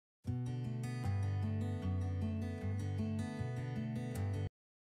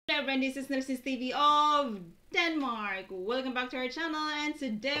everyone, this is NielsensTV of Denmark. Welcome back to our channel, and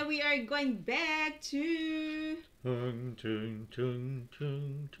today we are going back to...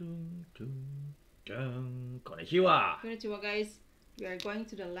 Konnichiwa! Konnichiwa, guys. We are going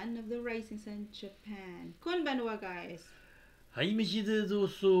to the land of the raisins in Japan. Konbanwa, guys.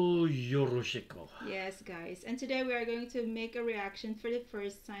 Yes, guys. And today we are going to make a reaction for the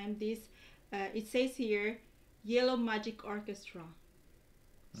first time. This, it says here, Yellow Magic Orchestra.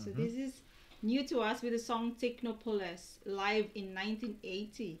 So this is new to us with the song TECHNOPOLIS, live in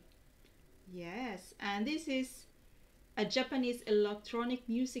 1980. Yes, and this is a Japanese electronic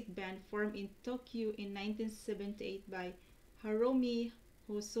music band formed in Tokyo in 1978 by Hiromi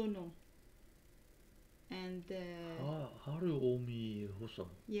Hosono. And Hiromi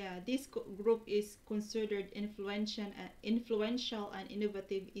Hosono. Yeah, this group is considered influential and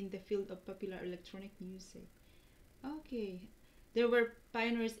innovative in the field of popular electronic music. Okay. There were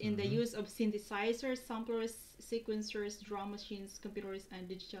pioneers in the use of synthesizers, samplers, sequencers, drum machines, computers, and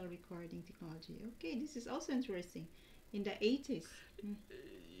digital recording technology. Okay, this is also interesting. In the 80s.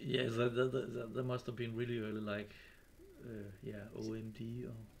 Yes, that must have been really early, like, OMD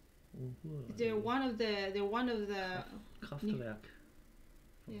or They're one of the Kraftwerk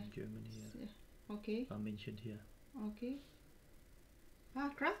from Germany. Yeah. Okay. Are mentioned here. Okay.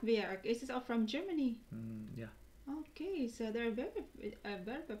 Kraftwerk. Is this all from Germany? Yeah. Okay, so they're very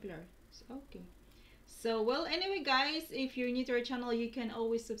popular. Okay. So, well, anyway, guys, if you're new to our channel, you can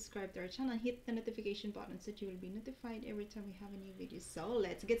always subscribe to our channel and hit the notification button so that you will be notified every time we have a new video. So,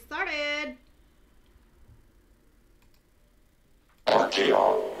 let's get started. Okay.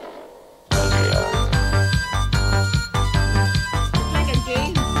 Like a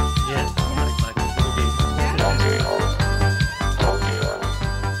game. Yes, like a little game. Yeah.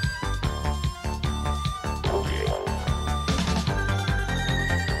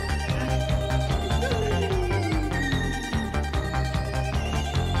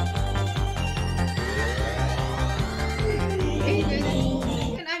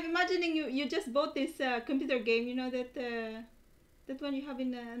 You just bought this computer game, you know, that one you have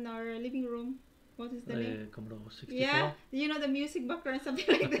in our living room. What is the name? Commodore 64. Yeah, you know, the music background, something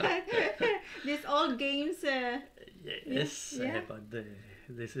like that. These old games. Yes, yeah. But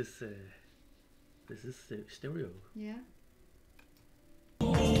this is stereo. Yeah.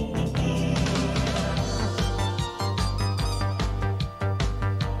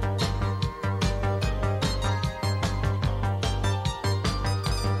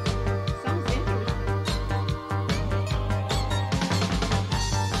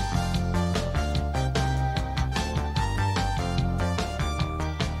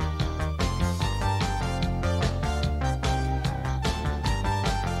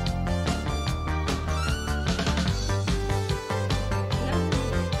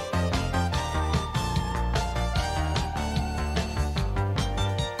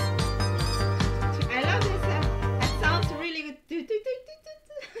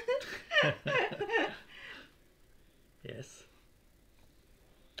 Yes.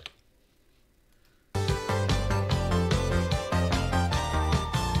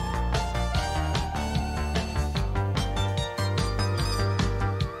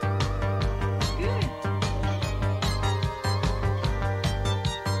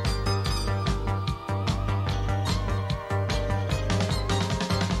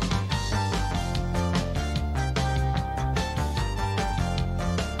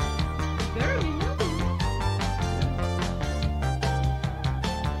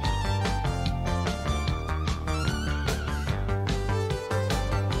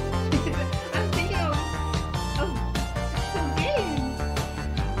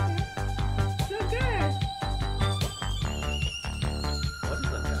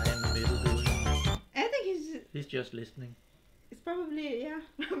 He's just listening. It's probably, yeah,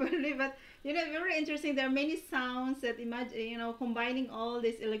 probably, but you know, very interesting. There are many sounds that combining all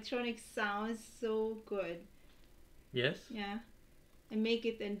these electronic sounds so good. Yes. Yeah, and make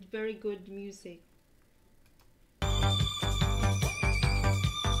it a very good music.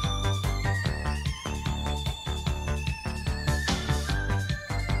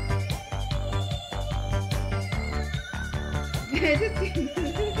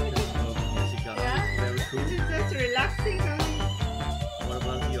 It's just relaxing. What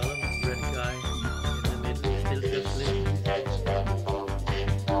about the other red guy in the middle? Still just listening? I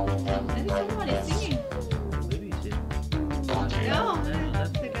think someone is singing. Maybe he's singing. No,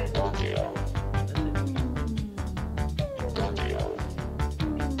 that's the guy.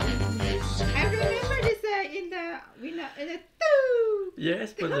 I remember this in the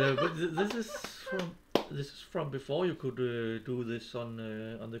Yes, but this is from This is from before you could do this on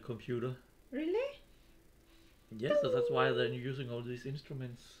the computer. Really? Yes, so that's why they're using all these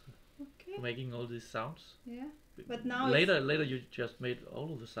instruments Okay. for making all these sounds. Yeah. But now later you just made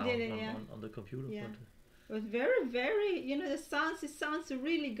all of the sounds on the computer. Yeah. But very, very, you know, it sounds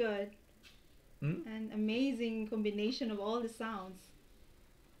really good. And amazing combination of all the sounds.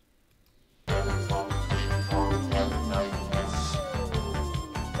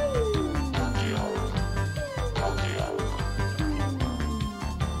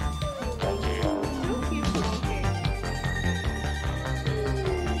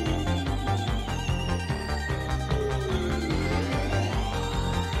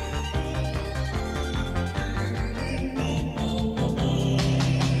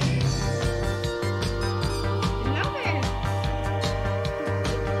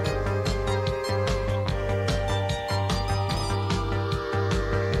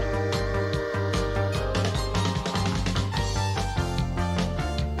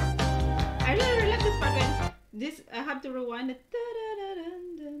 I have to rewind it.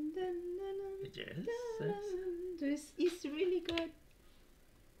 Yes. This is really good.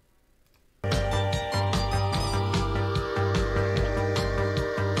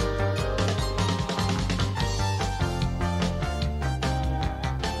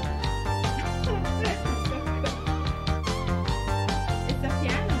 It's a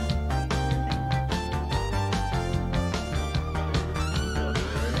piano.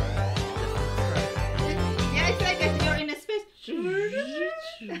 Yeah, it's like if you're in a space.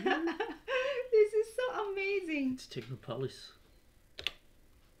 This is so amazing. It's TECHNOPOLIS.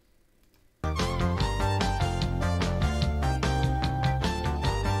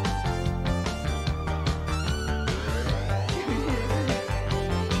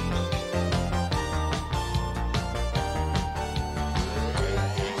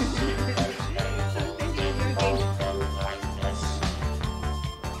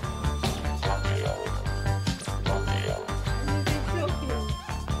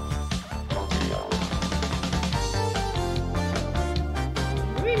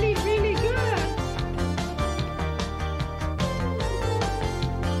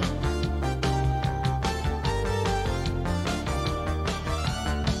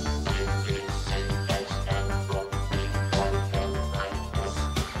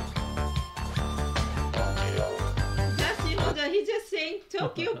 He's just saying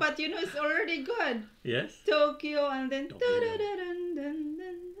Tokyo, but you know it's already good. Yes. Tokyo, and then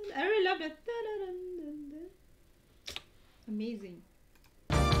I really love it. Amazing.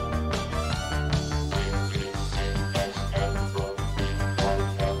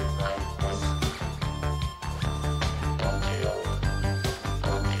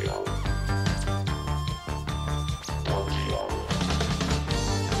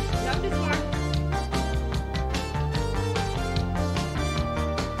 Love this part.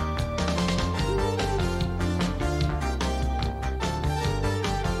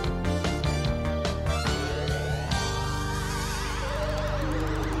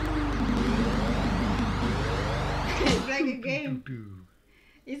 It's like a game.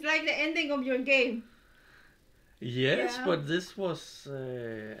 It's like the ending of your game. Yes, Yeah. but this was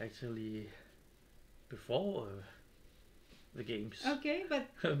actually before the games. Okay, but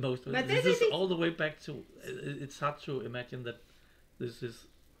Most of But it. this This is is- all the way back to. It's hard to imagine that this is.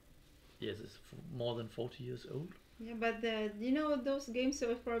 Yes, it's more than 40 years old. yeah, but you know those games, so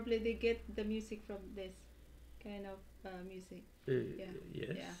probably they get the music from this kind of music. Yes.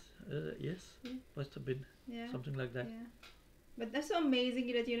 Yeah. Yes. Yeah. Must have been Yeah. something like that. Yeah. But that's so amazing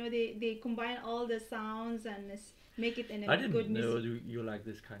that you know they combine all the sounds and make it in I a didn't good know music. you like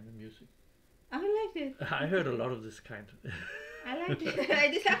this kind of music. I liked it. I heard a lot of this kind. I liked it.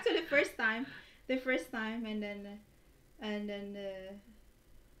 This is actually the first time, and then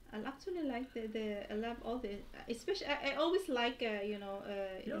I actually like I love all the especially I always like you know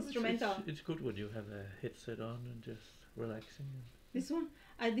Yeah, instrumental. It's good when you have a headset on and just relaxing. This one,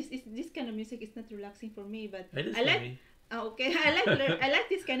 this kind of music is not relaxing for me, but It is I for like. me. Okay, I like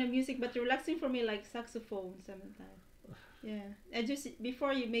this kind of music, but relaxing for me like saxophone sometimes. Yeah, I just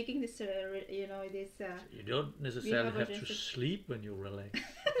before you making this, you know, this. You don't necessarily have a have to dress- sleep when you relax.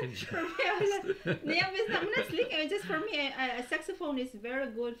 You can For me, I like, yeah, but I'm not sleeping. It's just for me, a saxophone is very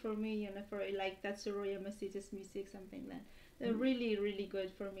good for me. You know, for like Tatsuro Yamashita's music, something like. They're really, really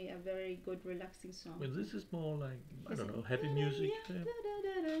good for me. A very good relaxing song. Well, this is more like, I Is don't it- know, happy music.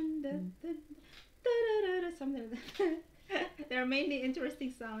 Something like that. There are mainly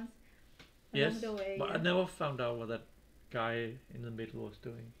interesting sounds along Yes, the way. but yeah. I never found out what that guy in the middle was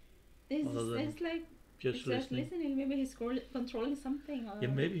doing. It's, other than it's like just listening. Maybe he's controlling something. Or yeah,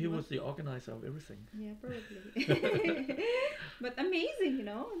 maybe he was the organizer of everything. Yeah, probably. But amazing, you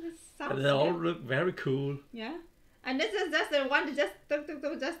know. This sounds. And they all look very cool. Yeah, and this is just the one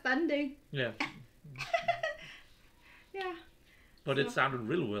just standing. Yeah. Yeah. But it sounded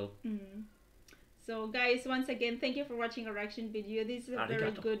real well. So guys, once again, thank you for watching our reaction video. This is a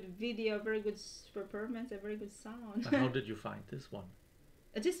very good video, very good performance, a very good sound. And how did you find this one?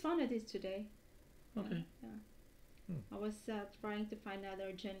 I just found it today. Okay. Yeah. I was trying to find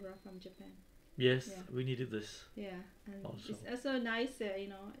other genre from Japan. Yes, we needed this. Yeah, and also. It's also nice, you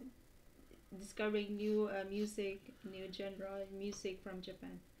know, discovering new music, new genre music from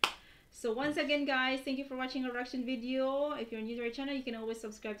Japan. So once again, guys, thank you for watching our reaction video. If you're new to our channel, you can always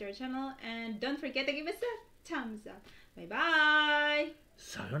subscribe to our channel, and don't forget to give us a thumbs up. Bye bye.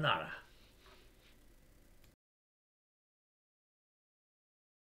 Sayonara.